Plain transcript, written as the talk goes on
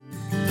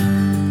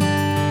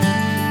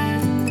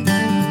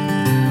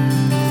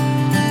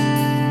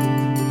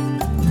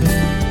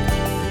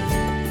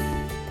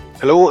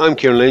Hello, I'm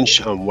Kieran Lynch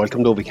and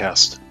welcome to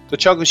Ovicast, the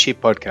Teagasc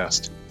Sheep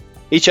podcast.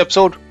 Each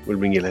episode will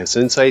bring you latest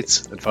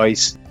insights,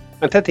 advice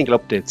and technical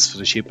updates for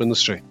the sheep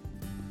industry.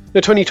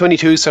 Now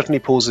 2022 certainly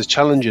poses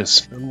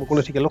challenges and we're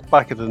going to take a look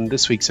back at it in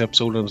this week's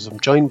episode, and I'm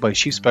joined by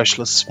sheep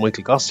specialists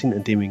Michael Gostin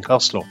and Damien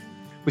Costello.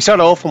 We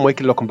start off with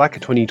Michael looking back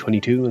at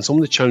 2022 and some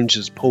of the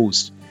challenges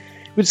posed.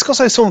 We discuss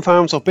how some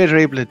farms are better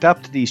able to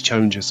adapt to these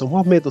challenges and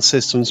what made the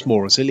systems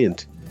more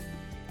resilient.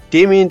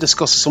 Damien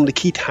discusses some of the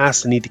key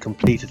tasks that need to be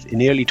completed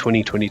in early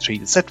 2023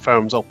 to set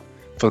farms up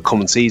for the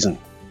coming season.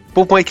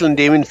 Both Michael and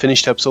Damien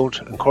finished the episode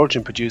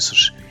encouraging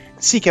producers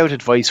to seek out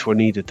advice where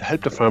needed to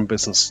help the farm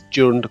business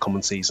during the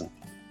coming season.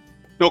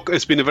 Look,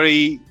 it's been a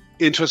very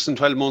interesting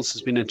 12 months.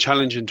 It's been a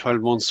challenging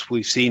 12 months.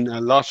 We've seen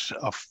a lot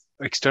of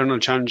external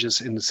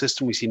challenges in the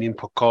system. We've seen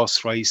input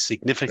costs rise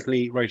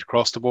significantly right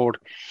across the board.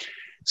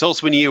 It's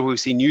also been a year where we've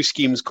seen new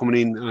schemes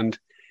coming in and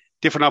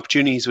different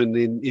opportunities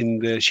in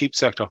the sheep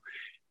sector.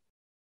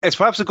 It's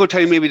perhaps a good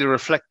time maybe to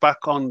reflect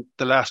back on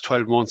the last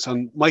 12 months.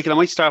 And Michael, I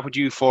might start with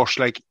you first.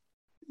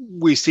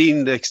 We've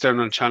seen the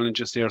external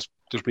challenges. There's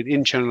been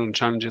internal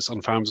challenges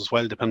on farms as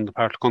well, depending on the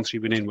part of the country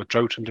you've been in with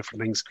drought and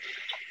different things.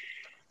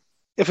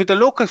 If the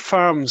local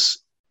farms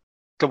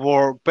that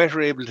were better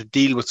able to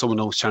deal with some of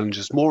those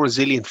challenges, more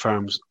resilient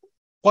farms,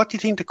 what do you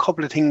think the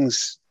couple of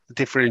things that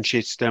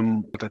differentiates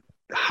them that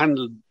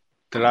handled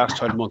the last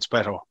 12 months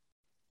better?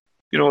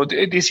 You know,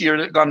 this year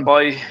that gone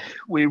by,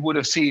 we would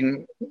have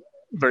seen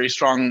very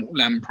strong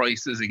lamb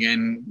prices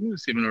again,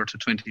 similar to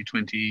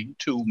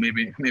 2022,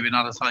 maybe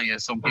not as high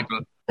as some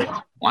people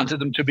wanted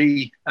them to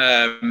be.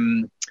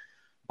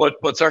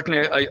 But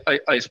certainly,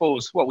 I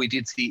suppose what we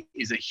did see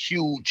is a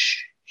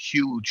huge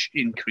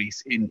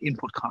increase in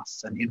input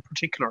costs, and in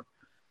particular,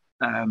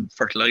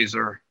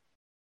 fertilizer,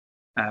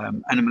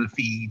 animal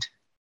feed,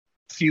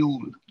 fuel,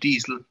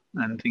 diesel,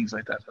 and things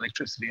like that,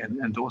 electricity,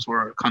 and those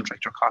were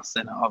contractor costs,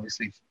 and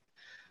obviously.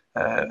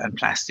 And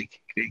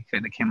plastic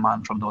kind of came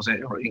on from those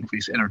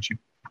increased energy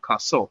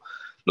costs. So,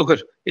 look,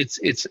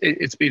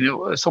 it's been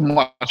a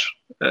somewhat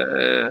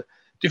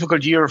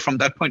difficult year from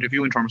that point of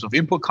view in terms of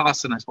input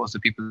costs, and I suppose the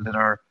people that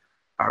are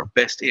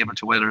best able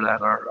to weather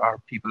that are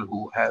people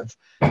who have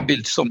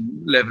built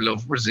some level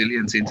of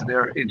resilience into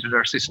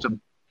their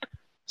system.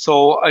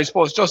 So, I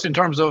suppose just in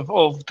terms of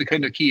the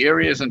kind of key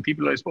areas and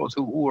people, I suppose,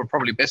 who are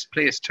probably best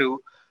placed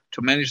to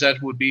manage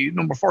that would be,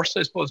 number first,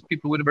 I suppose,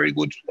 people with a very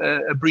good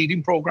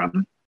breeding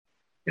program.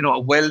 You know, a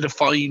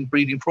well-defined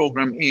breeding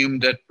program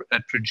aimed at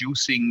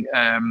producing,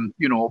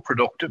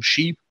 productive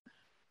sheep.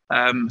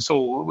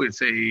 So we'll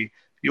say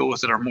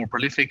ewes that are more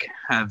prolific,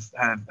 have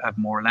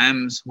more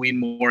lambs, wean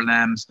more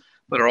lambs,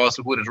 but are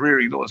also good at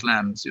rearing those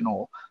lambs. You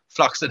know,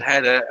 flocks that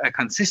had a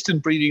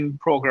consistent breeding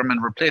program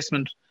and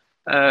replacement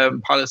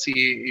policy,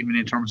 even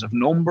in terms of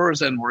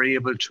numbers, and were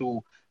able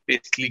to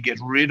basically get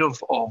rid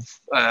of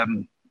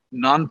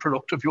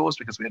non-productive ewes,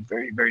 because we had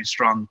very, very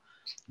strong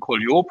cull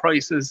ewe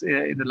prices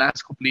in the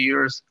last couple of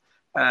years.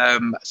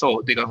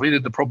 So they got rid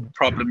of the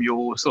problem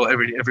ewe. So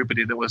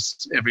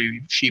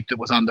every sheep that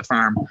was on the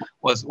farm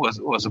was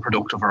a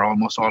productive, or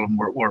almost all of them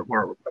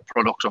were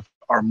productive,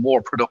 or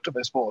more productive,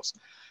 I suppose.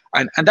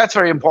 And that's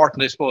very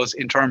important, I suppose,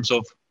 in terms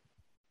of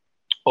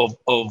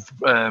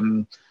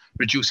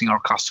reducing our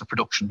cost of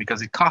production,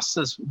 because it costs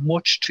as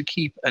much to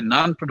keep a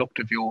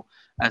non-productive ewe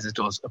as it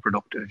does a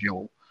productive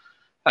ewe.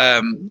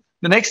 The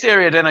next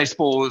area then, I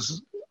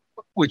suppose,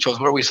 which was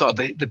where we saw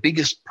the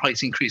biggest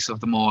price increase of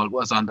them all,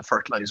 was on the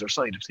fertilizer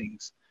side of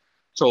things.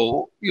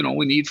 So, you know,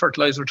 we need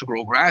fertilizer to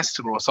grow grass,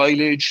 to grow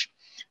silage,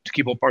 to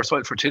keep up our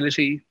soil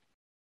fertility.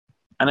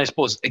 And I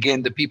suppose,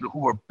 again, the people who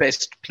were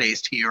best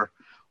placed here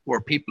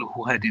were people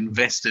who had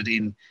invested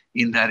in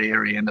that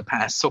area in the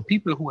past. So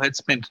people who had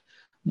spent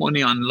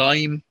money on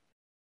lime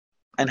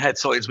and had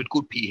soils with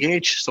good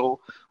pH. So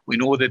we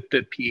know that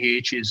the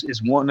pH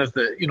is one of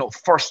the,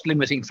 first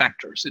limiting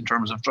factors in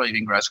terms of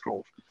driving grass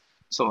growth.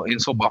 So in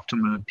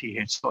suboptimal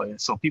pH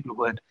soils. So people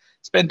who had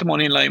spent the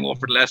money in lime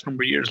over the last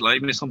number of years,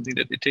 lime is something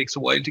that it takes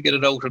a while to get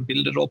it out and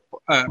build it up.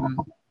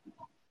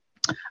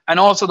 And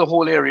also the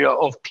whole area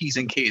of P's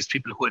and K's,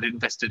 people who had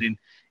invested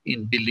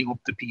in building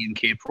up the P and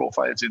K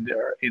profiles in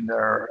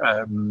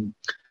their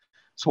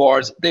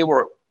swards, they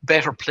were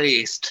better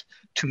placed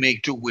to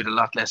make do with a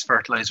lot less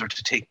fertilizer,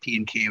 to take P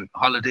and K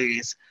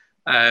holidays,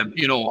 and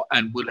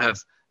will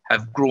have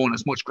grown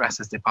as much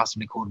grass as they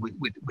possibly could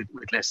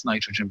with less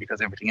nitrogen,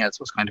 because everything else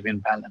was kind of in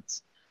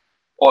balance.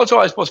 Also,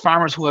 I suppose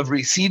farmers who have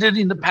reseeded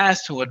in the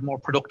past, who had more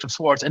productive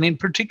swards, and in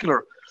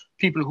particular,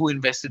 people who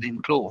invested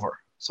in clover.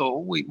 So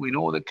we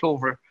know that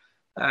clover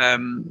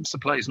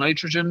supplies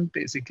nitrogen.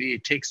 Basically,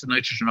 it takes the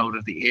nitrogen out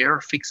of the air,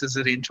 fixes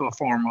it into a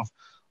form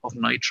of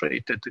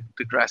nitrate that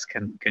the grass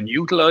can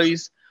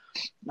utilize,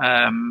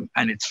 and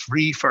it's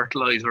free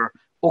fertilizer.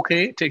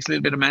 Okay, it takes a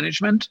little bit of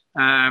management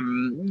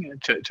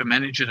to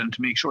manage it and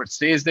to make sure it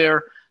stays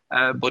there.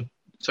 But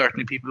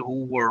certainly people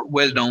who were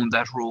well down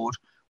that road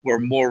were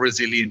more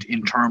resilient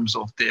in terms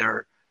of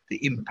the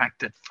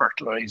impact that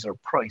fertilizer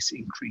price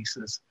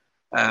increases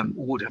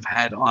would have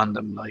had on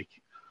them.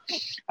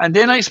 And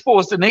then I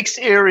suppose the next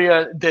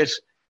area that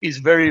is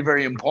very,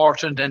 very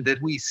important, and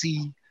that we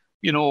see,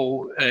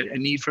 a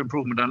need for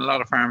improvement on a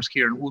lot of farms,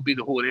 Kieran, would be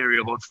the whole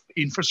area about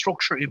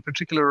infrastructure, in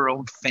particular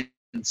around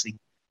fencing.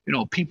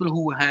 People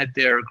who had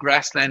their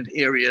grassland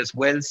areas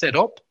well set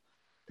up,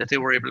 that they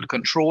were able to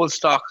control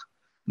stock,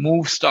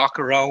 move stock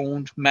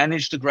around,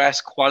 manage the grass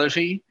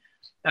quality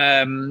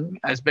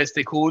as best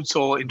they could.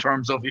 So in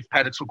terms of if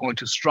paddocks were going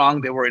too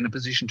strong, they were in a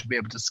position to be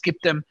able to skip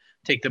them,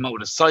 take them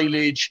out of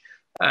silage,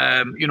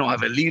 have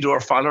a leader or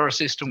follower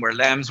system where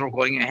lambs were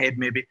going ahead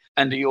maybe,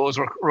 and the ewes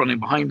were running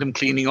behind them,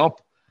 cleaning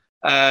up.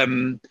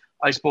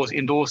 I suppose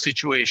in those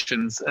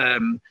situations,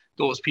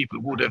 those people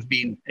would have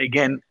been,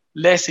 again,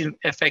 less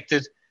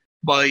affected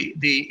by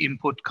the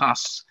input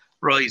costs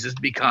rises,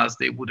 because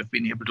they would have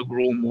been able to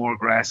grow more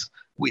grass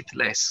with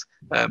less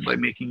by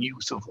making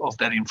use of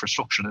that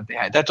infrastructure that they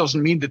had. That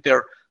doesn't mean that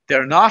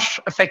they're not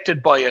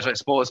affected by it, I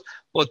suppose,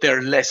 but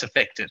they're less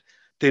affected.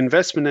 The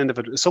investment end of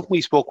it is something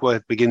we spoke about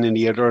at the beginning of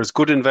the year. There's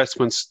good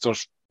investments,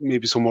 there's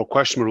maybe some more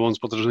questionable ones,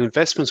 but there's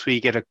investments where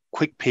you get a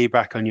quick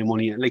payback on your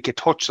money. Like you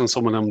touched on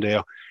some of them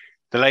there,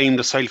 the lime,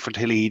 the soil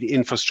fertility, the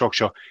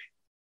infrastructure.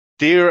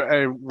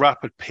 They're a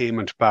rapid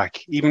payment back.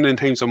 Even in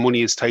times when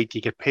money is tight,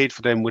 you get paid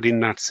for them within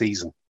that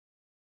season.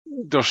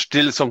 There's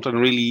still something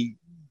really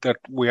that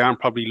we aren't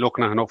probably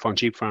looking at enough on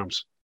sheep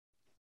farms.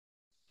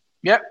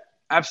 Yeah,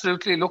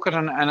 absolutely. Look at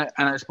and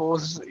I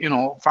suppose,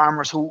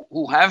 farmers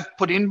who have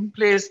put in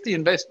place the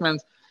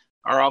investments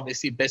are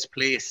obviously best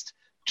placed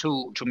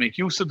to make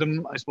use of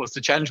them. I suppose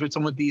the challenge with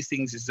some of these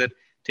things is that it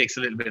takes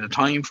a little bit of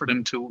time for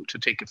them to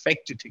take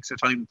effect. It takes a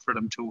time for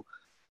them to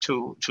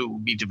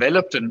be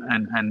developed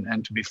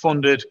and to be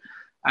funded.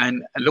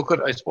 And look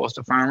at, I suppose,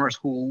 the farmers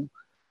who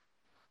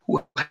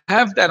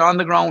have that on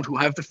the ground, who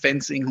have the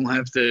fencing, who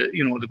have the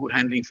good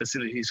handling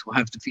facilities, who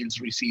have the fields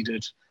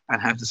reseeded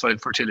and have the soil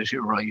fertility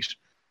right.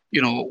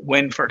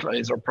 When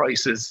fertilizer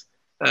prices,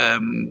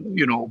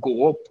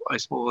 go up, I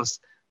suppose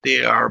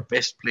they are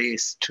best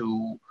placed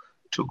to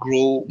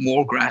grow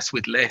more grass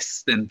with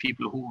less than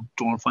people who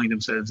don't find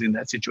themselves in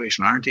that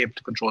situation, aren't able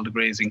to control the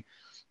grazing,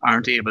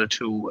 aren't able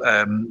to,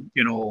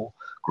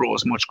 grow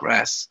as much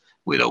grass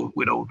without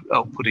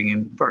putting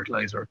in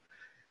fertilizer.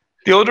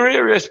 The other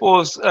area, I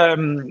suppose,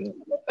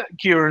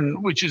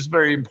 Kieran, which is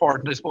very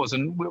important, I suppose,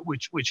 and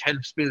which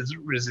helps build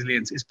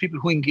resilience, is people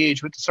who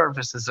engage with the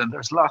services. And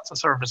there's lots of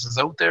services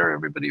out there,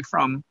 everybody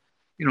from,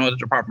 the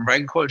Department of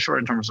Agriculture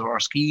in terms of our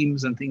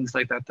schemes and things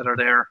like that are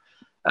there,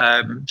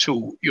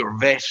 to your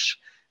vet,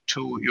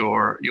 to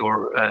your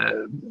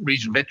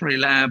regional veterinary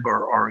lab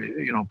or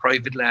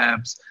private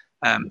labs,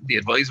 the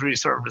advisory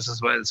service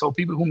as well. So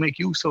people who make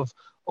use of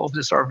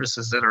the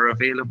services that are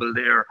available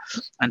there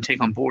and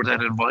take on board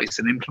that advice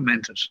and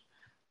implement it.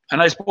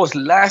 And I suppose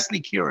lastly,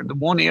 Kieran, the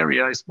one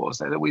area I suppose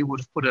that we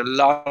would have put a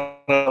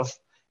lot of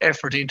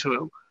effort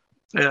into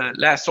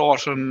last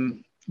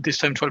autumn, this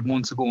time 12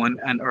 months ago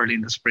and early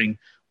in the spring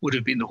would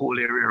have been the whole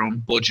area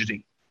around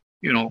budgeting.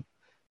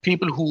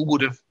 People who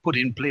would have put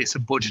in place a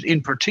budget,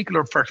 in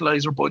particular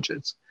fertilizer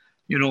budgets,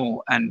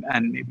 and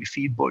maybe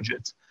feed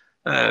budgets,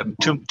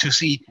 to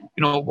see,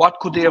 what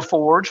could they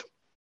afford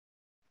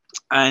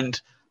and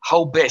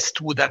how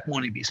best would that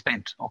money be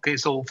spent? Okay,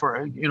 so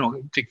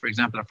take for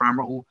example a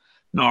farmer who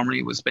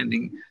normally was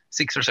spending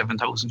 6,000 or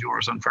 7,000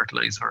 euros on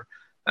fertilizer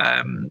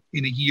in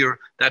a year.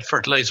 The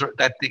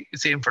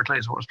same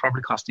fertilizer was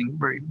probably costing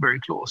very, very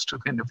close to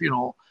kind of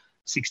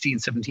 16,000,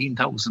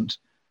 17,000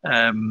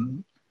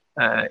 in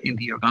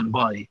the year gone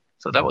by.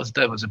 So that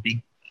was a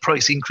big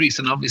price increase,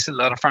 and obviously a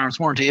lot of farms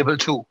weren't able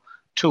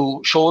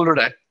to shoulder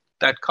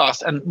that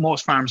cost, and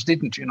most farms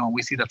didn't.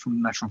 We see that from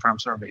the National Farm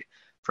Survey.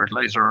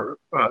 Fertilizer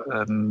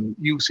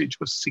usage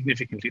was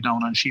significantly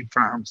down on sheep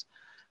farms.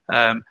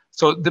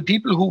 So the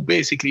people who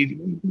basically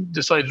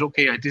decided,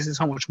 okay, this is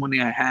how much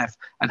money I have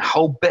and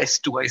how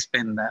best do I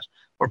spend that,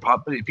 were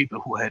probably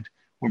people who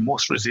were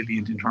most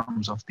resilient in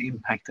terms of the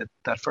impact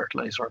that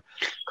fertilizer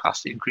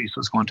cost increase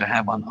was going to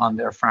have on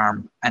their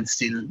farm, and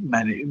still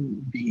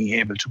being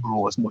able to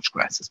grow as much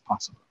grass as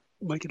possible.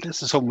 Michael,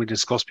 this is something we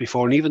discussed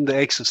before, and even the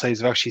exercise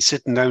of actually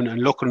sitting down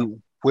and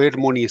looking where the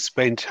money is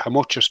spent, how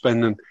much you're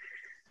spending,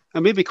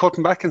 and maybe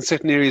cutting back in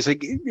certain areas. I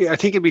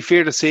think it'd be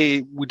fair to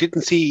say we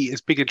didn't see as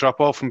big a drop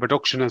off in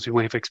production as we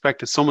might have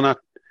expected. Some of that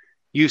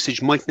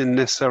usage mightn't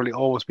necessarily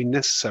always be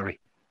necessary.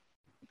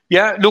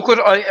 Yeah, look,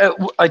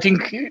 I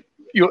think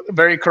you're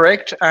very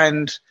correct,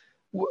 and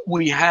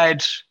we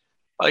had,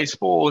 I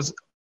suppose,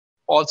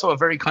 also a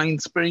very kind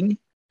spring,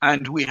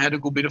 and we had a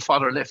good bit of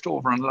fodder left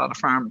over on a lot of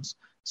farms.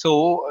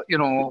 So,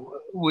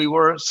 we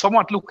were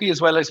somewhat lucky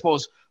as well, I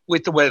suppose,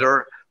 with the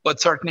weather,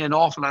 but certainly an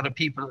awful lot of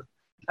people,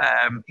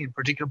 in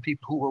particular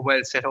people who were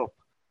well set up,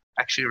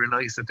 actually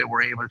realised that they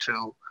were able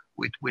to,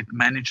 with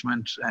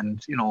management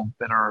and,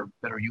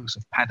 better use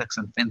of paddocks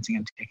and fencing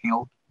and taking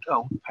out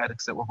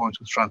paddocks that were going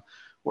too strong,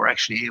 were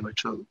actually able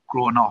to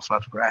grow an awful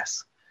lot of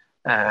grass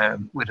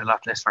with a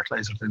lot less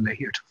fertilizer than they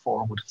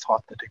heretofore would have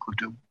thought that they could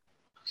do.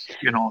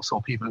 So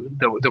people,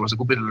 there was a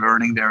good bit of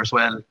learning there as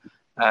well.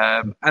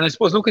 And I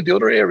suppose, look at the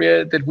other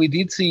area that we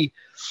did see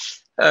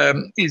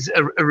is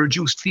a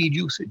reduced feed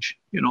usage.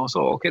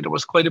 So okay, there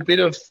was quite a bit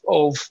of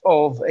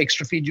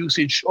extra feed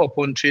usage up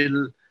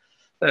until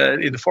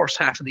in the first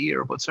half of the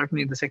year, but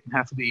certainly in the second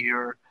half of the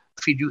year,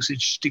 feed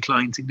usage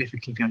declined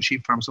significantly on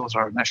sheep farms. Those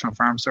are National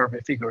Farm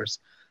Survey figures.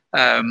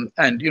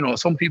 And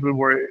some people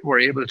were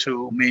able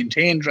to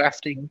maintain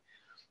drafting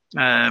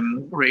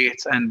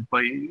rates, and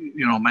by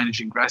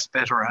managing grass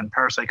better and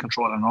parasite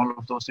control and all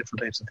of those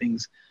different types of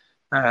things.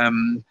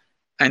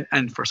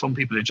 And for some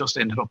people, it just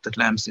ended up that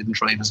lambs didn't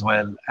thrive as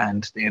well,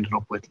 and they ended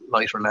up with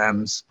lighter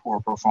lambs, poor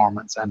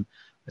performance. And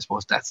I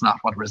suppose that's not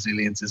what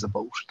resilience is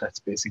about. That's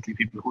basically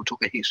people who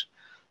took a hit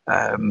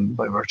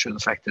by virtue of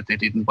the fact that they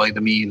didn't buy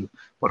the meal,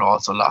 but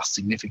also lost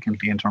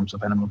significantly in terms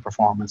of animal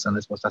performance. And I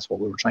suppose that's what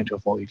we were trying to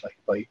avoid, like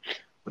by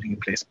putting in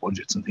place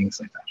budgets and things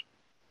like that.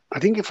 I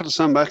think if I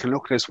stand back and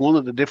look at this, one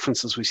of the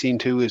differences we've seen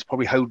too is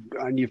probably how,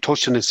 and you've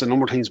touched on this a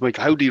number of times, Mike,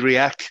 how do you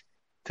react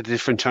to the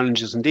different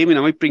challenges? And Damien,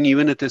 I might bring you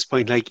in at this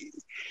point. Like,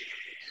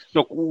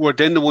 look, we're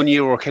then the 1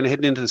 year, we're kind of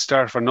heading into the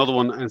start of another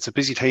one, and it's a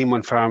busy time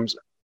on farms.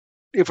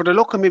 If we're to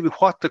look at maybe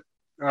what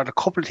are the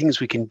couple of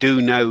things we can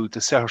do now to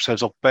set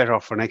ourselves up better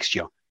for next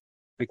year.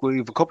 Like, we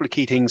have a couple of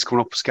key things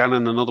coming up,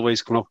 scanning and other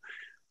ways coming up.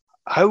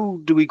 How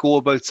do we go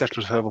about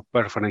setting ourselves up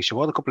better for next year?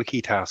 What are a couple of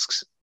key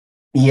tasks?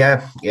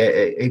 Yeah,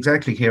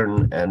 exactly,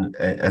 Kieran. And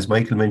as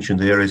Michael mentioned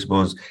there, I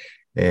suppose,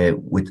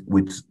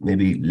 with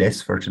maybe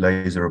less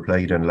fertilizer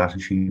applied on a lot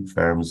of sheep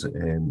farms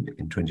in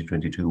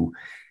 2022,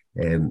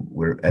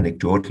 we're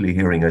anecdotally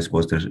hearing, I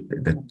suppose,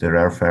 that there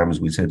are farms,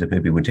 we said, that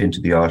maybe went into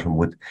the autumn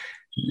with a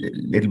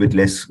little bit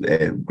less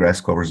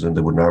grass covers than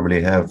they would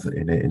normally have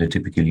in a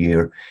typical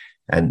year,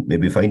 and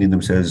maybe finding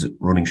themselves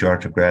running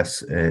short of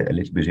grass a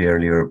little bit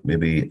earlier,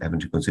 maybe having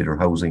to consider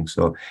housing.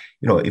 So,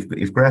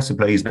 if grass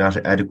supply is not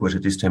adequate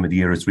at this time of the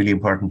year, it's really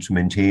important to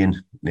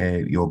maintain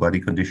your body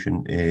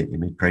condition in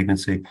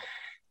mid-pregnancy,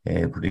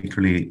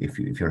 particularly if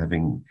you're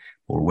having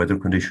poor weather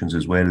conditions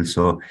as well.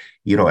 So,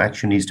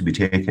 action needs to be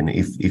taken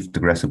if the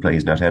grass supply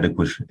is not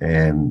adequate.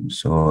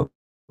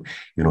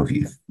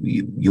 If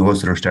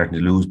ewes that are starting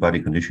to lose body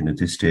condition at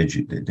this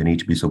stage, they need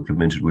to be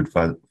supplemented with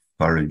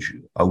forage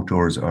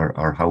outdoors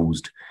or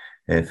housed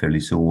fairly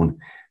soon,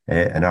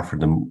 and offer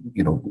them,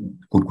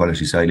 good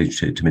quality silage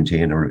to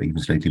maintain or even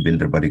slightly build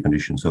their body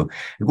condition. So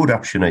a good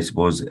option, I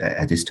suppose,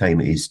 at this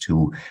time is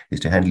to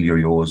handle your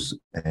ewes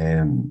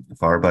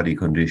for body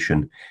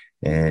condition,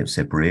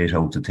 separate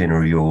out the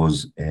thinner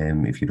ewes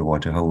if you don't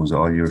want to house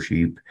all your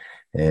sheep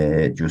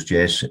just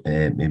yet,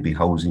 maybe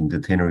housing the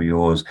thinner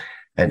ewes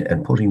and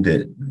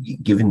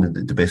giving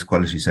the best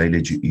quality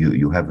silage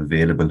you have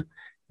available.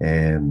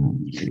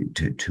 And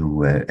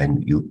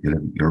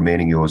your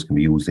remaining ewes can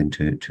be used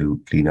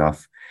to clean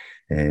off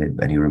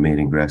any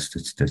remaining grass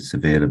that's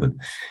available.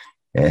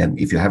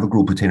 If you have a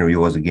group of thinner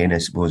ewes, again, I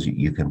suppose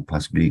you can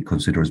possibly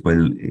consider as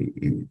well,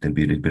 there'll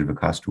be a little bit of a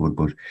cost to it,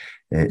 but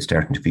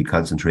starting to feed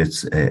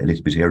concentrates a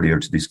little bit earlier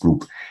to this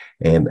group.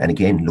 And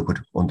again, look,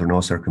 under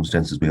no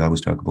circumstances, we always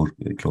talk about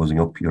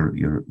closing up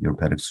your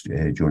paddocks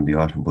during the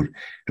autumn, but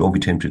don't be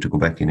tempted to go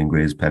back in and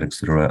graze paddocks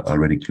that are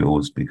already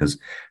closed, because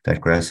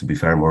that grass will be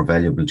far more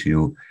valuable to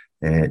you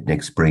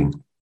next spring.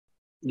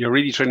 You're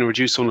really trying to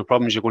reduce some of the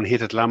problems you're going to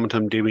hit at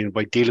lambing, Damien,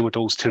 by dealing with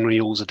those thinner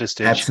ewes at this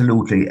stage.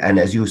 Absolutely, and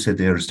as you said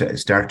there,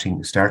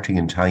 starting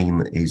in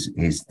time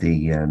is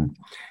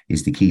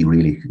the key,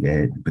 really,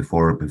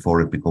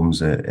 before it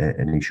becomes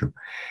an issue.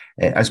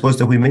 I suppose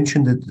that we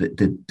mentioned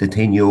the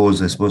thin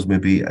ewes. I suppose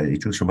maybe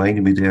it just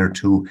reminded me there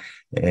too.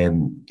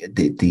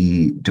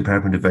 The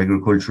Department of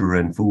Agriculture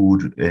and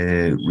Food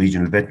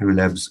regional veterinary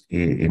labs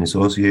in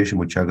association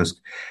with Teagasc,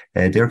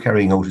 they're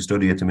carrying out a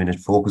study at the minute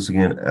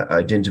focusing on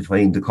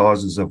identifying the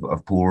causes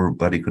of poor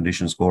body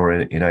condition score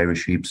in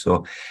Irish sheep.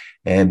 So,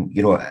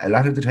 a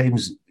lot of the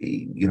times,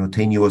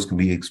 thin ewes can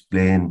be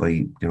explained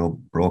by,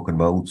 broken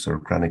mouths or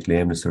chronic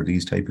lameness or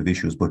these type of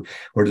issues. But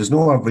where there's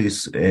no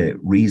obvious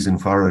reason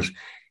for it,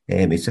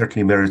 it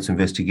certainly merits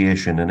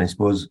investigation. And I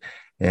suppose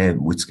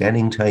with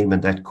scanning time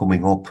and that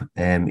coming up,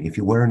 if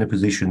you were in a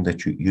position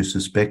that you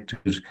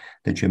suspected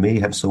that you may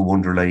have some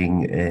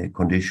underlying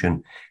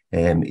condition,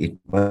 it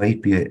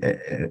might be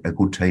a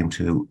good time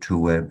to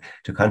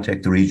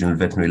contact the regional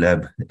veterinary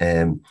lab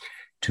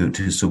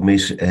to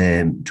submit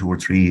 2 or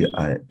 3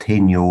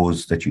 thin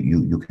ewes that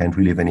you can't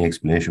really have any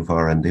explanation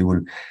for, and they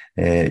will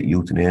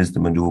euthanize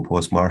them and do a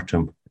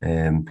post-mortem.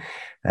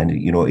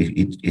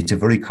 It's a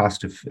very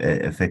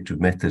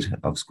cost-effective method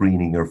of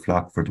screening your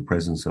flock for the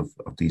presence of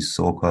these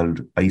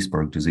so-called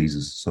iceberg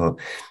diseases. So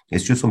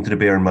it's just something to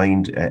bear in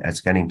mind at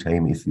scanning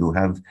time. If you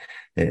have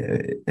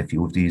a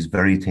few of these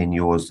very thin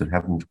ewes that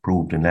haven't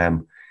proved in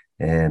lamb,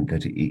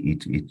 that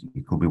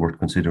it could be worth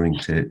considering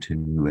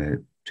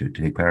to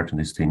take part in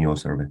this thin ewe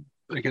survey.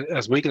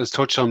 As Michael has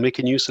touched on,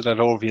 making use of that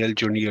RVL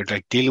during the year,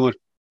 like dealing with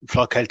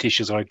flock health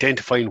issues or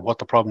identifying what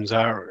the problems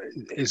are,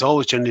 is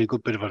always generally a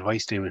good bit of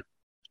advice, Damien.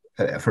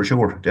 For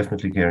sure,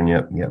 definitely, Kieran.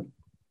 Yeah.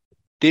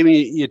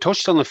 Damien, you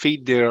touched on the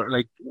feed there.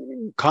 Like,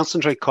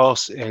 concentrate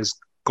costs has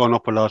gone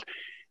up a lot.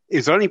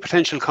 Is there any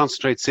potential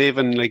concentrate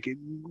saving? Like,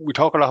 we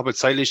talk a lot about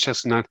silage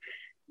tests and that.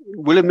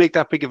 Will it make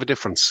that big of a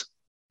difference?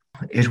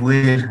 It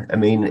will. I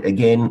mean,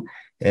 again,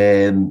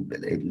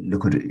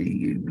 look at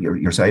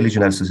your silage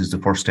analysis is the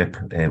first step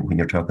when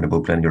you're talking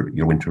about planning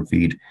your winter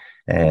feed.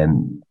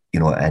 And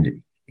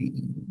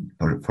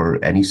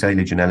for any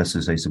silage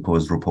analysis, I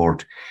suppose,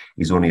 report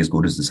is only as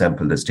good as the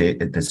sample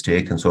that's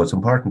taken. So it's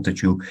important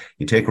that you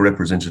take a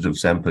representative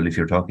sample if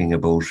you're talking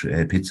about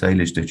pit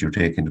silage that you're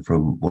taking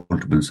from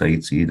multiple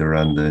sites, either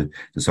on the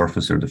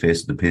surface or the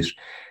face of the pit.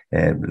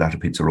 A lot of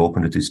pits are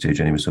open at this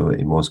stage anyway, so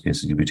in most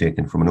cases you'll be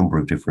taken from a number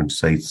of different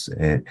sites,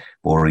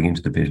 boring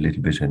into the pit a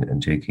little bit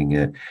and taking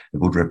a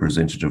good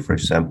representative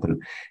fresh sample.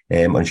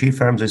 On sheep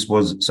farms, I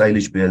suppose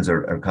silage bales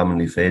are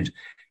commonly fed,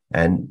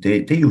 and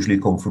they usually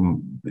come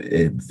from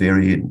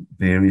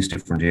various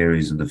different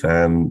areas of the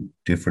farm,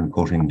 different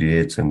cutting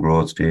dates and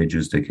growth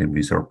stages. They can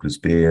be surplus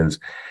bales.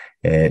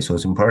 So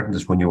it's important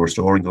that when you are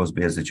storing those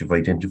bales that you've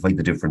identified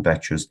the different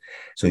batches.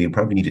 So you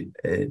probably need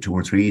 2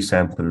 or 3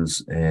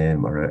 samples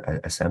or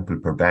a sample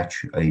per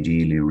batch,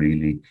 ideally,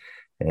 really,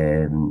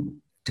 to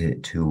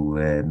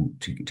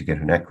get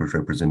an accurate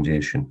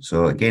representation.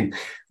 So again,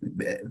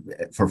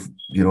 for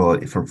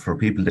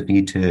people that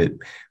need to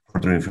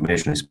further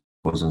information, I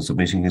suppose, on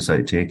submitting a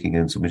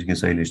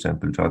silage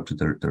sample, talk to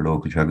their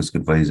local Teagasc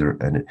advisor.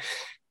 And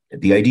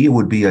the idea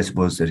would be, I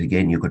suppose, that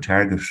again you could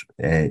target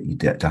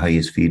the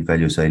highest feed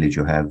value silage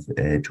you have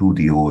to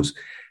the ewes.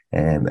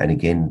 And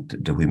again,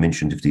 that we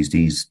mentioned, if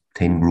these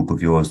 10 group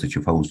of ewes that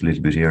you've housed a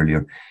little bit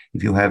earlier,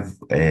 if you have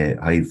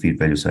high feed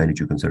value silage,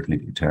 you can certainly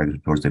target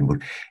it towards them. But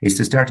it's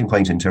the starting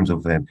point in terms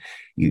of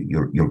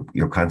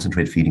your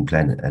concentrate feeding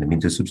plan. And I mean,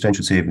 there's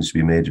substantial savings to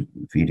be made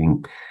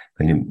feeding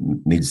kind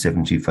of mid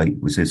 75,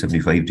 we say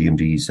 75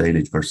 DMD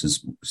silage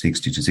versus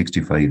 60 to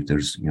 65.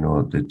 There's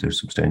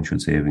substantial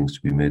savings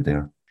to be made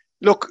there.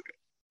 Look,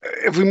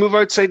 if we move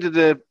outside of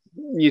the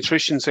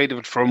nutrition side of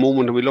it for a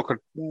moment and we look at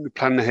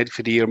planning ahead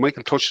for the year,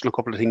 Michael touched on a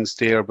couple of things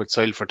there about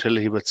soil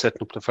fertility, about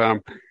setting up the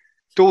farm.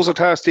 Those are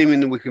tasks, Damien,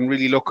 that we can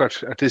really look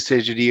at this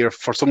stage of the year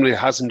for somebody who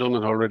hasn't done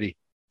it already.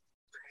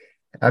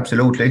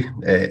 Absolutely.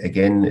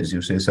 Again, as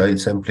you say, soil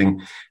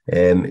sampling.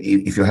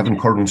 If you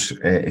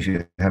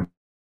have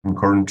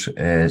current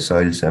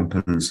soil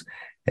samples,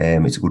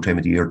 it's a good time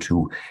of the year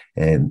to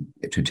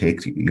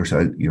take your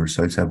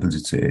soil samples.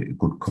 It's a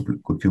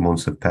good few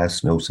months have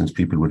passed now since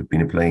people would have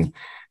been applying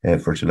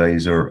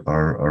fertilizer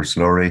or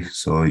slurry,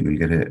 so you'll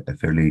get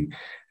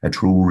a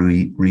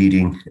true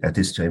reading at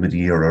this time of the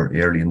year or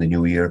early in the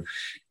new year.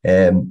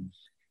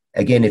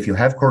 Again, if you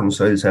have current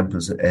soil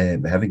samples,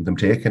 having them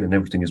taken and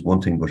everything is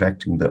one thing, but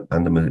acting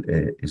on them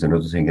is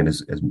another thing. And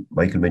as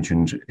Michael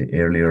mentioned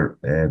earlier,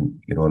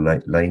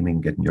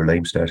 liming, getting your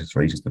lime status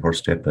right is the first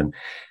step. And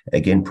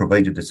again,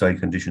 provided the soil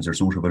conditions are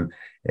suitable,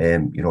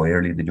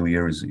 early in the new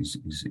year is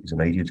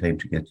an ideal time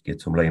to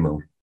get some lime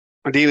out.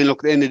 And even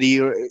look, at the end of the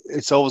year,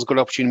 it's always a good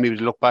opportunity maybe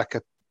to look back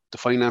at the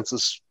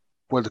finances,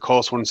 where the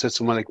costs were in the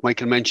system. Like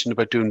Michael mentioned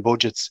about doing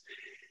budgets,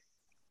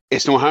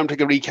 it's no harm to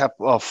take a recap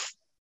of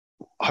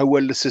how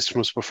well the system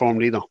has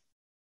performed either.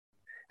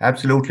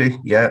 Absolutely,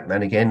 yeah.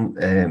 And again,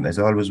 as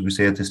always, we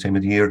say at this time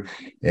of the year,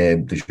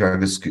 the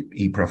Teagasc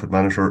eProfit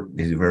Monitor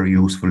is a very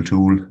useful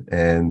tool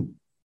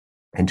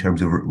in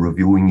terms of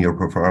reviewing your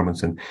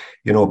performance. And,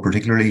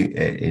 particularly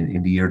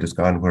in the year that's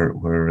gone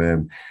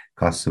where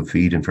costs of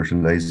feed and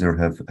fertilizer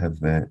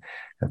have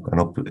gone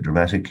up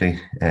dramatically.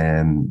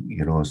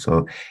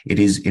 So it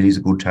is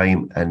a good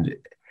time. And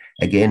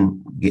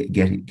again,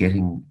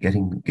 getting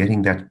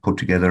that put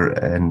together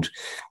and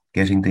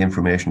getting the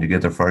information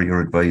together for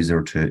your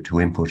advisor to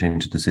input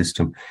into the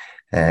system.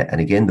 And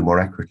again, the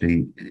more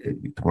accurately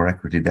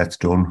that's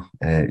done,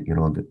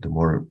 the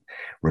more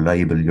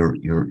reliable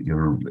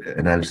your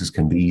analysis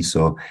can be.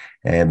 So,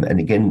 and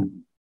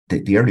again,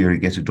 the earlier you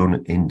get it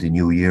done in the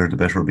new year, the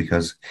better,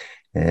 because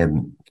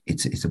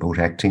it's about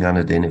acting on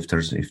it. Then if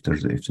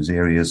there's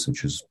areas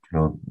such as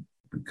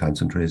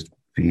concentrated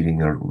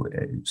feeding or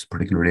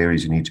particular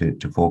areas you need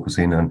to focus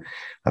in on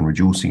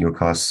reducing your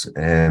costs,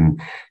 you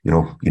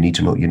need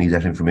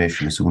that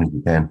information as soon as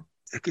you can.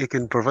 It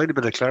can provide a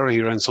bit of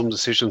clarity around some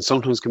decisions.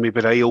 Sometimes can be a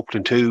bit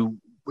eye-opening too,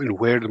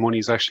 where the money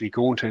is actually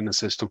going to in the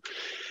system.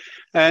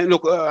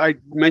 Look, I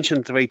mentioned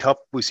at the very top,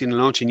 we've seen a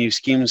launch of new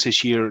schemes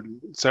this year.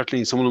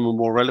 Certainly some of them are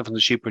more relevant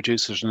to sheep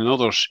producers than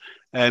others.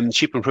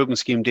 Sheep Improvement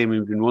Scheme,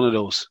 Damien, been one of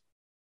those.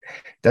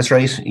 That's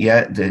right.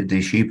 Yeah,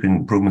 the Sheep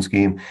Improvement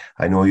Scheme.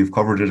 I know you've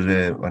covered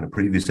it on a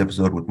previous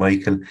episode with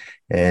Michael.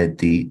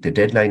 The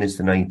deadline is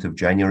the 9th of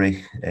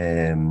January.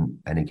 And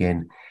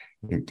again,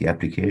 the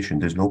application,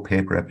 there's no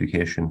paper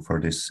application for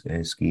this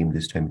scheme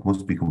this time. It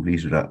must be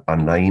completed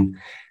online.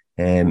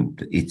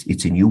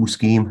 It's a new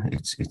scheme.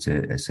 It's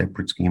a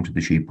separate scheme to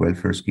the Sheep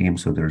Welfare Scheme.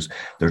 So there's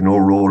no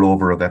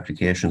rollover of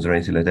applications or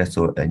anything like that.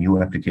 So a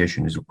new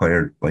application is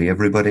required by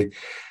everybody.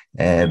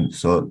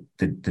 So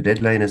the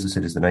deadline, as I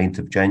said, is the 9th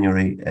of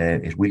January.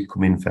 It will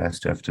come in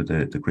fast after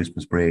the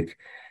Christmas break.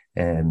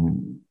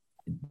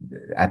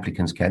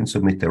 Applicants can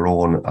submit their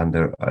own on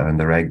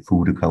their Ag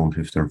Food account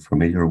if they're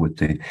familiar with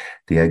the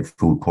Ag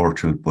Food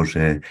portal. But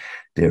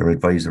their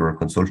advisor or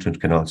consultant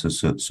can also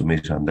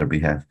submit on their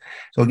behalf.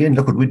 So again,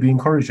 look, we'd be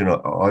encouraging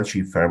all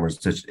sheep farmers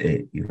that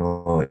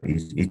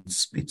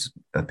it's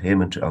a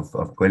payment of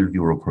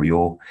 €12 per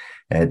ewe.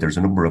 There's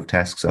a number of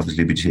tasks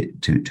obviously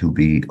to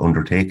be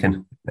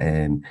undertaken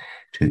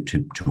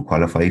to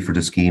qualify for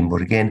the scheme.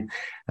 But again,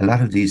 a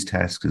lot of these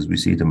tasks, as we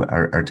see them,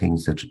 are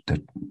things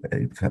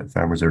that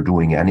farmers are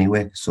doing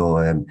anyway. So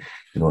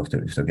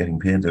if they're getting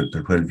paid their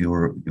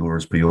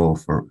 €12 per ewe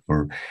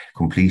for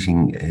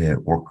completing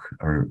work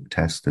or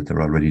tasks that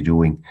they're already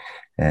doing,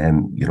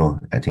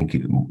 I think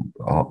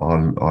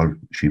all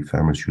sheep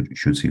farmers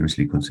should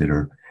seriously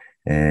consider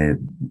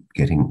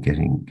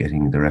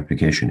getting their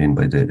application in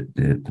by the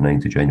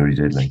 9th of January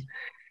deadline.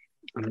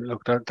 And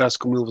look, that's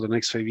going over the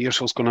next 5 years,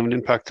 so it's going to have an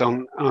impact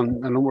on a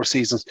number of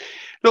seasons.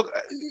 Look,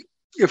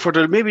 if we're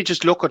to maybe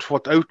just look at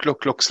what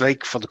outlook looks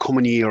like for the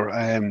coming year,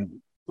 and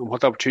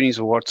what the opportunities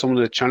or what some of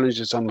the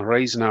challenges on the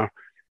horizon are,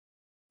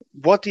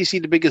 what do you see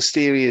the biggest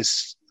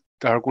areas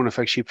that are going to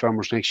affect sheep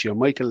farmers next year?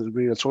 Michael,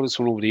 I'll throw this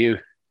one over to you.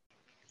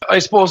 I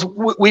suppose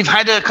we've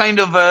had a kind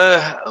of,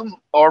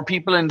 our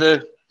people in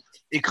the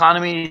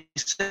economy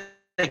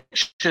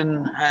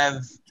section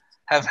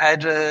have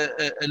had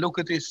a look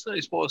at this, I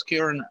suppose,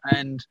 Kieran,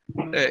 and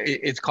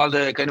it's called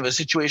a kind of a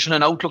situation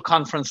and outlook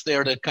conference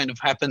there that kind of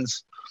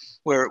happens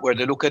where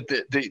they look at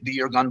the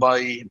year gone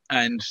by,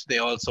 and they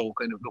also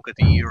kind of look at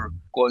the year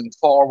going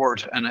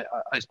forward, and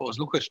I suppose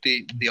look at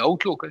the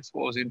outlook, I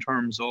suppose, in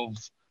terms of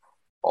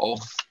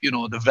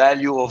the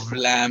value of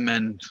lamb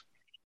and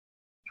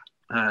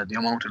the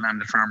amount of lamb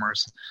that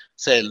farmers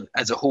sell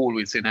as a whole.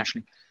 We'd say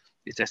nationally,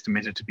 it's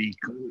estimated to be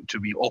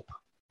up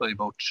by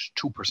about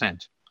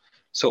 2%.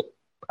 So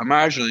a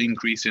marginal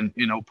increase in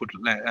output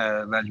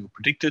value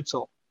predicted.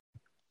 So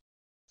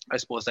I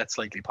suppose that's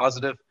slightly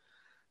positive.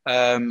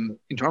 In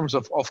terms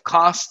of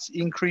cost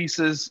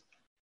increases,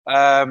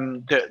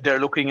 they're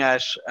looking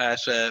at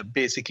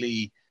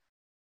basically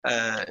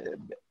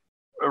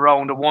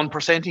around a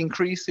 1%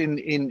 increase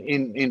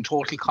in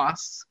total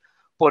costs,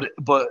 but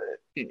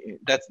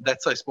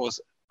that's I suppose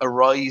a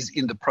rise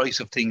in the price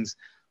of things,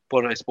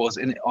 but I suppose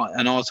and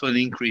also an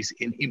increase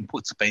in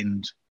input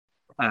spend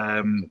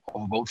of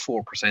about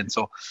 4%.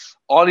 So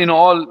all in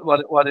all,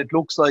 what it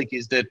looks like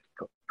is that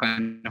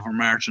kind of a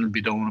margin will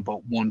be down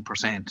about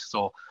 1%.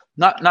 So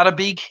not a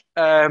big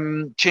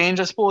change,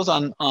 I suppose,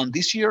 on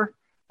this year.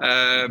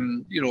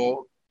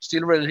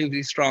 Still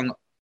relatively strong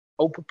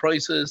output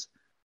prices,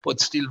 but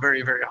still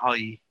very, very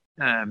high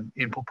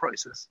input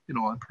prices, in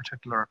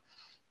particular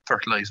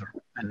fertilizer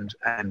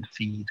and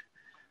feed.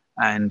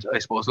 And I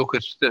suppose look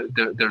at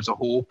there's a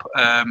hope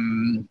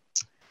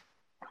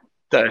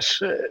that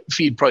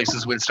feed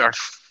prices will start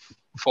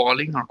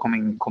falling or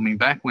coming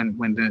back when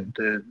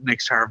the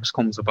next harvest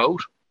comes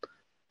about.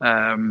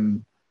 I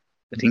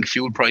think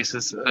fuel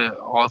prices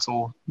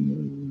also,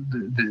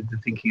 the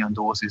thinking on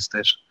those is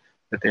that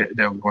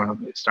they're going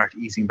to start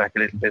easing back a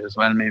little bit as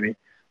well, maybe.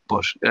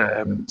 But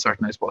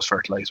certainly, I suppose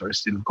fertilizer is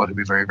still going to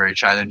be very, very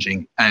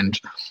challenging. And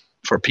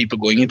for people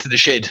going into the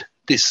shed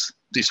this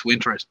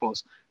winter, I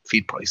suppose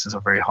feed prices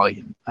are very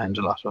high, and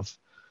a lot of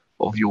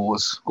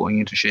ewes going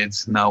into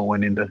sheds now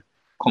and in the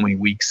coming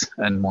weeks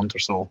and month or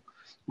so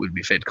will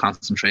be fed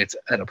concentrates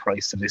at a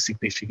price that is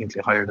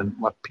significantly higher than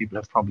what people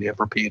have probably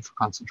ever paid for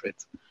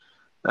concentrates.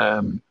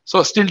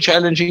 So still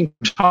challenging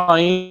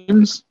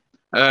times.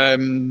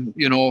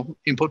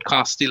 Input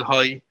costs still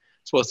high. I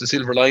suppose the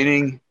silver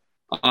lining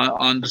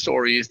on the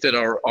story is that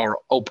our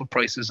output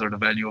prices, or the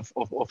value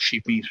of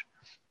sheep meat,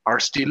 are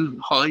still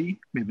high.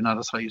 Maybe not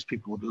as high as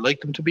people would like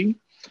them to be.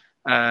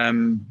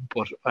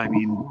 But I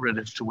mean,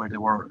 relative to where they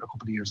were a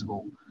couple of years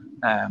ago,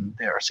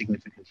 they are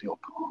significantly up.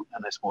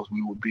 And I suppose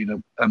we would be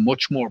in a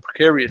much more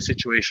precarious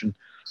situation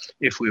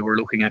if we were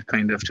looking at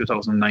kind of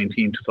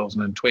 2019,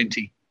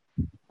 2020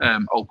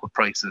 output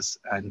prices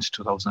and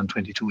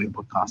 2022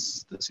 input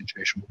costs. The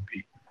situation would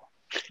be,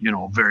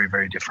 very,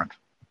 very different.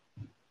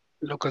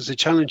 Look, as a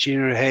challenge in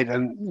your head,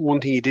 and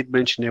one thing you did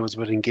mention there was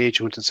about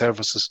engagement and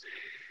services.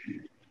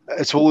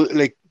 So,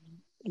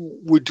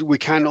 we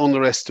can't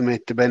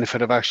underestimate the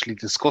benefit of actually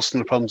discussing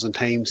the problems in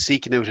time,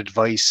 seeking out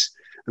advice,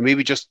 and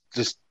maybe just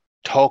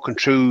talking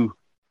through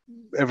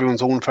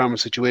everyone's own farmer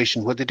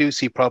situation when they do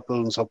see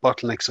problems or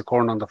bottlenecks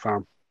occurring on the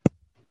farm.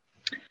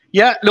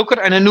 Yeah,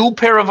 and a new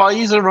pair of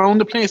eyes around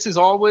the place is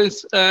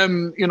always,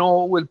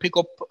 will pick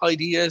up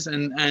ideas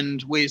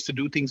and ways to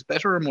do things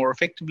better, more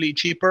effectively,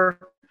 cheaper.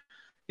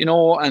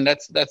 And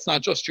that's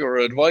not just your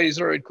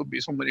advisor. It could be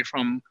somebody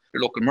from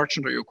your local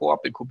merchant or your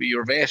co-op. It could be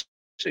your vet.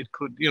 It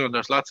could,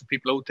 there's lots of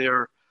people out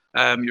there.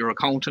 Your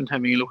accountant,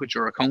 having a look at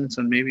your accounts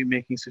and maybe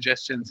making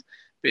suggestions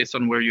based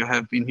on where you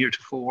have been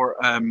heretofore.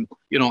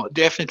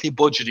 Definitely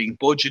budgeting.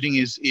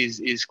 Budgeting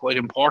is quite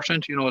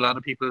important. A lot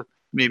of people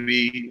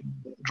maybe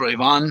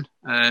drive on,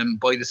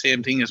 buy the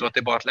same thing as what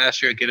they bought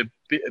last year, get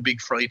a big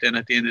fright then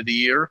at the end of the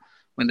year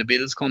when the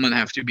bills come and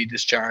have to be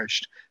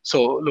discharged.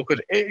 So look at,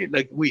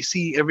 we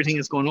see everything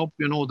is going up.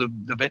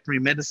 The veterinary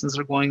medicines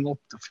are going up,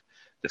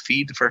 the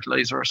feed, the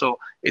fertilizer. So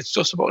it's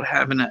just about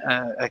having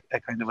a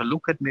kind of a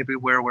look at maybe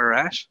where we're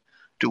at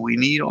Do we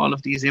need all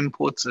of these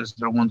inputs? Is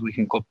there ones we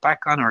can cut back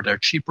on? Are there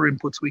cheaper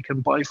inputs we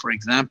can buy? For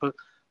example,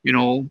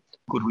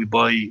 could we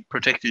buy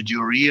protected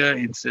urea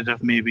instead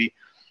of maybe,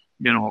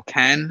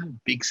 CAN?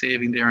 Big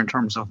saving there in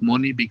terms of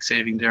money, big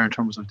saving there in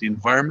terms of the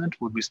environment.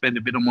 Would we spend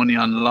a bit of money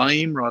on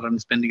lime rather than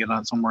spending it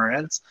on somewhere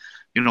else?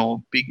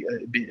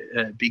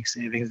 Big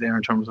savings there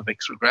in terms of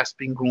extra grass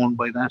being grown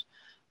by that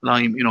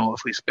lime.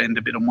 If we spend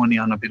a bit of money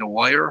on a bit of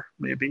wire,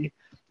 maybe,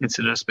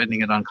 instead of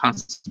spending it on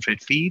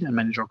concentrate feed and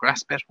manage our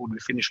grass better, would we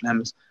finish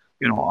lambs,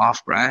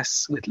 off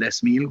grass with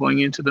less meal going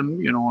into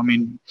them?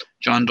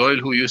 John Doyle,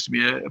 who used to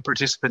be a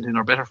participant in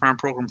our Better Farm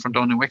program from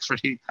down in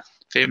Wexford, he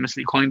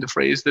famously coined the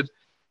phrase that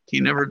he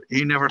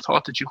never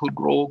thought that you could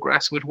grow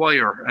grass with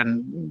wire.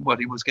 And what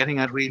he was getting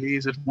at really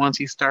is that once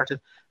he started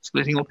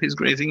splitting up his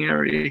grazing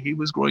area, he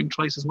was growing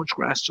twice as much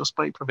grass just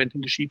by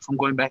preventing the sheep from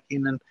going back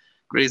in and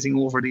grazing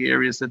over the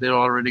areas that they'd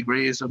already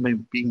grazed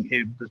and being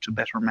able to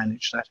better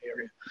manage that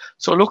area.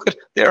 So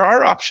there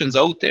are options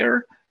out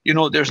there.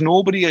 There's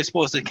nobody, I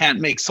suppose, that can't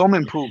make some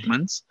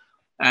improvements.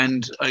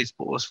 And I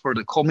suppose for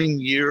the coming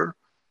year,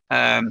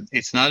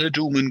 it's not a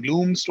doom and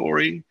gloom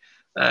story.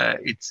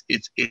 It's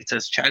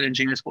as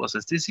challenging, I suppose,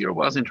 as this year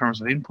was in terms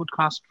of input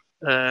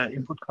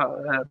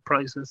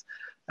prices.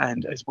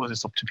 And I suppose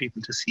it's up to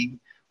people to see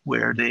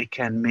where they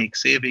can make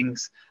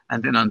savings.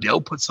 And then on the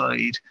output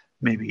side,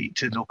 maybe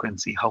to look and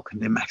see how can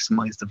they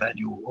maximize the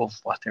value of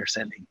what they're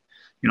selling.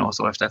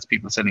 So if that's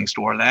people selling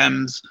store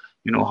lambs,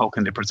 how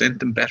can they present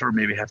them better,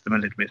 maybe have them a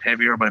little bit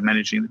heavier by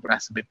managing the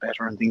grass a bit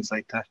better and things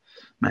like that,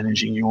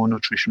 managing your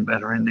nutrition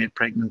better in late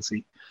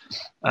pregnancy.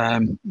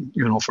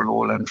 For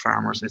lowland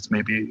farmers, it's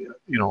maybe,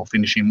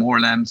 finishing more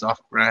lambs off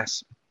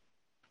grass,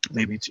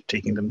 maybe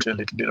taking them to a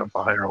little bit of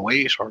a higher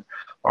weight or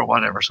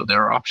whatever. So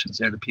there are options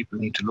there that people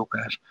need to look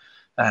at.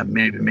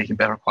 Maybe making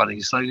better quality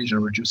silage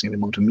and reducing the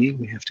amount of meal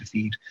we have to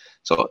feed.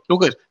 So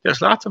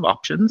there's lots of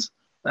options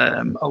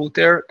out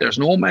there. There's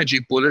no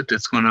magic bullet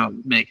that's going to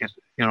make it,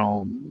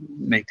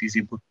 make these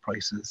input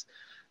prices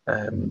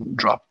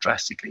drop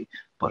drastically.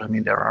 But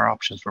there are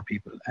options for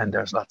people, and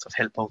there's lots of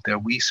help out there.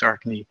 We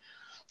certainly,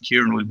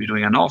 Kieran will be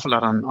doing an awful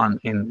lot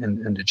in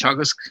the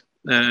Teagasc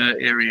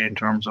area in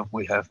terms of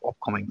we have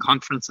upcoming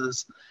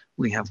conferences,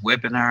 we have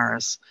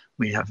webinars,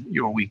 we have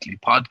your weekly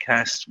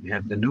podcast, we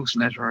have the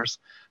newsletters.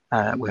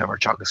 We have our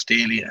Teagasc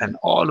Daily, and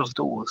all of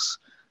those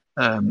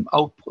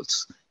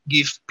outputs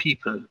give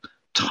people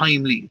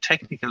timely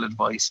technical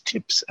advice,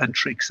 tips and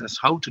tricks as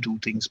how to do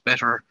things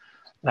better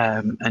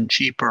and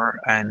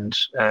cheaper and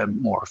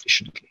more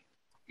efficiently.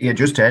 Yeah,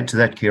 just to add to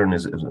that, Kieran,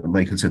 as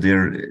Michael said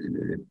there,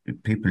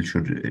 people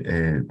should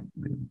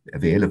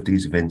avail of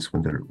these events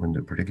when they're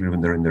particularly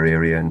when they're in their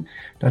area, and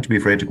not to be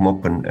afraid to come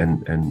up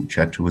and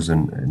chat to us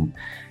and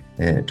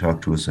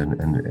talk to us,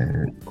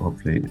 and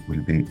hopefully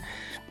we'll be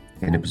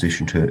in a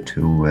position to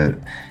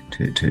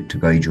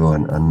guide you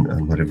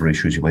on whatever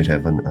issues you might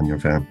have on your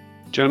farm.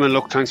 Gentlemen,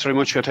 look, thanks very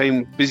much for your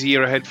time. Busy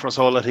year ahead for us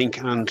all, I think,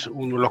 and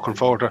we're looking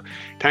forward to it.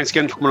 Thanks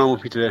again for coming on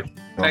with me today.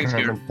 Thanks,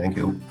 Kieran. Thank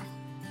you.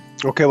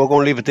 Okay, we're going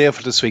to leave it there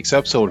for this week's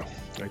episode.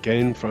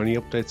 Again, for any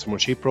updates from our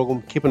sheep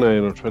program, keep an eye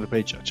on our Twitter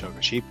page at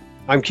Teagasc Sheep.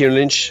 I'm Kieran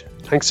Lynch.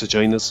 Thanks for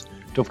joining us.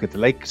 Don't forget to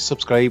like,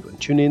 subscribe, and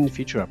tune in to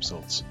future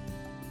episodes.